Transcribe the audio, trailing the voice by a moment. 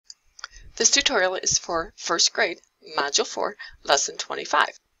This tutorial is for first grade, Module 4, Lesson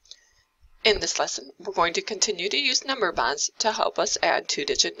 25. In this lesson, we're going to continue to use number bonds to help us add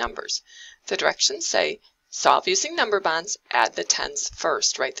two-digit numbers. The directions say, solve using number bonds, add the tens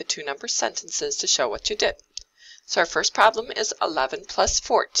first. Write the two number sentences to show what you did. So our first problem is 11 plus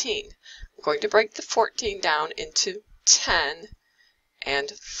 14. I'm going to break the 14 down into 10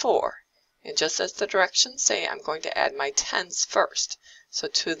 and 4. And just as the directions say, I'm going to add my tens first. So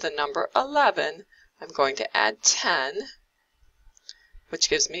to the number 11, I'm going to add 10, which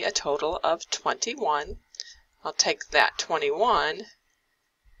gives me a total of 21. I'll take that 21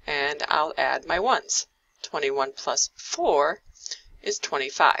 and I'll add my ones. 21 plus 4 is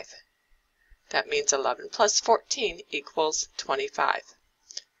 25. That means 11 plus 14 equals 25.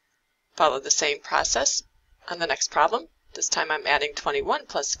 Follow the same process on the next problem. This time I'm adding 21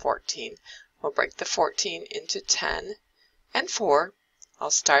 plus 14. We'll break the 14 into 10 and 4. I'll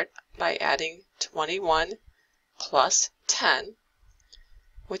start by adding 21 plus 10,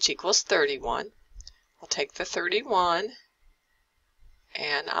 which equals 31. I'll take the 31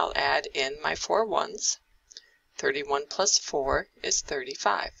 and I'll add in my 4 ones. 31 plus 4 is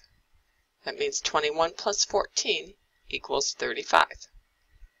 35. That means 21 plus 14 equals 35.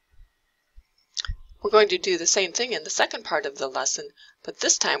 We're going to do the same thing in the second part of the lesson, but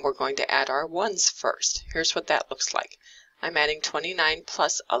this time we're going to add our ones first. Here's what that looks like. I'm adding 29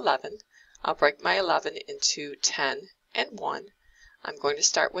 plus 11. I'll break my 11 into 10 and 1. I'm going to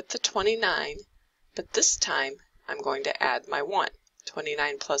start with the 29, but this time I'm going to add my 1.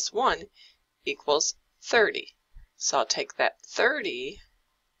 29 plus 1 equals 30. So I'll take that 30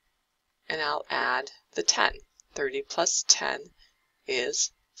 and I'll add the 10. 30 plus 10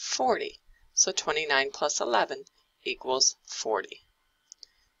 is 40. So 29 plus 11 equals 40.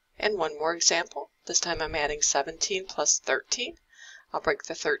 And one more example. This time I'm adding 17 plus 13. I'll break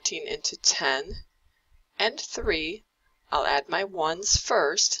the 13 into 10 and 3. I'll add my ones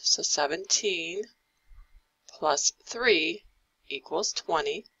first. So 17 plus 3 equals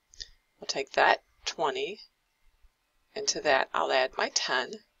 20. I'll take that 20. And to that I'll add my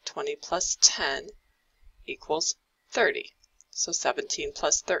 10. 20 plus 10 equals 30. So 17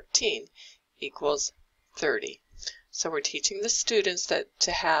 plus 13 equals 30. So we're teaching the students that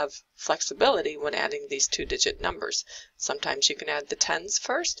to have flexibility when adding these two-digit numbers. Sometimes you can add the tens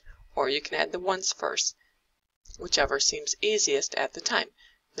first, or you can add the ones first, whichever seems easiest at the time.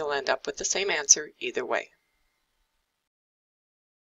 You'll end up with the same answer either way.